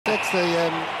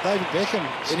the David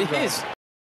Beckham syndrome. It is.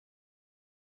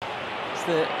 It's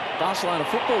the Barcelona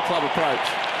Football Club approach.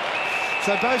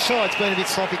 So both sides been a bit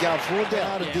sloppy going forward. They're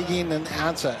hard to dig in and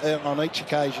answer on each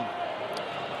occasion.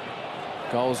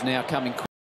 Goals now coming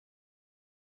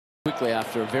quickly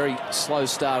after a very slow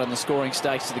start on the scoring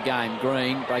stakes of the game.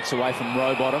 Green breaks away from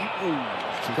Rowbottom.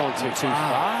 She's gone too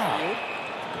far.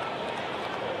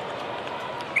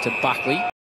 To Buckley.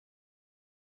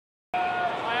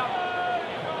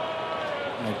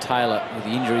 And Taylor with the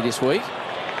injury this week.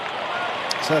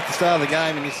 So at the start of the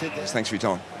game, and you said this. Thanks for your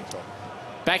time.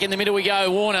 Back in the middle we go.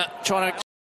 Warner trying to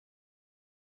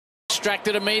extract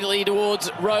it immediately towards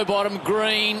Rowbottom.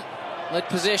 Green led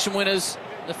possession winners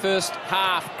in the first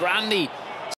half. Grundy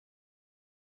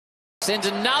sends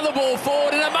another ball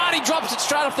forward, and Amani drops it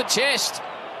straight off the chest.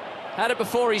 Had it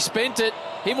before he spent it.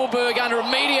 Himmelberg under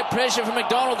immediate pressure from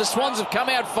McDonald. The Swans have come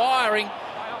out firing.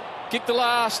 Kicked the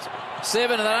last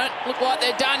 7, and they don't look like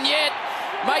they're done yet.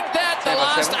 Make that the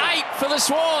last 8 for the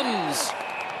Swans.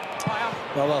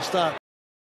 Well, they'll start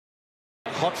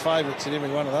hot favourites in every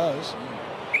one of those.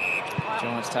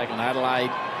 Giants taking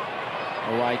Adelaide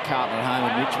away, Carlton at home,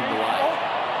 and Richmond away.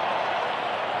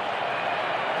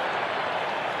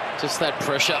 Just that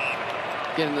pressure,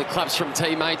 getting the claps from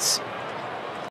teammates.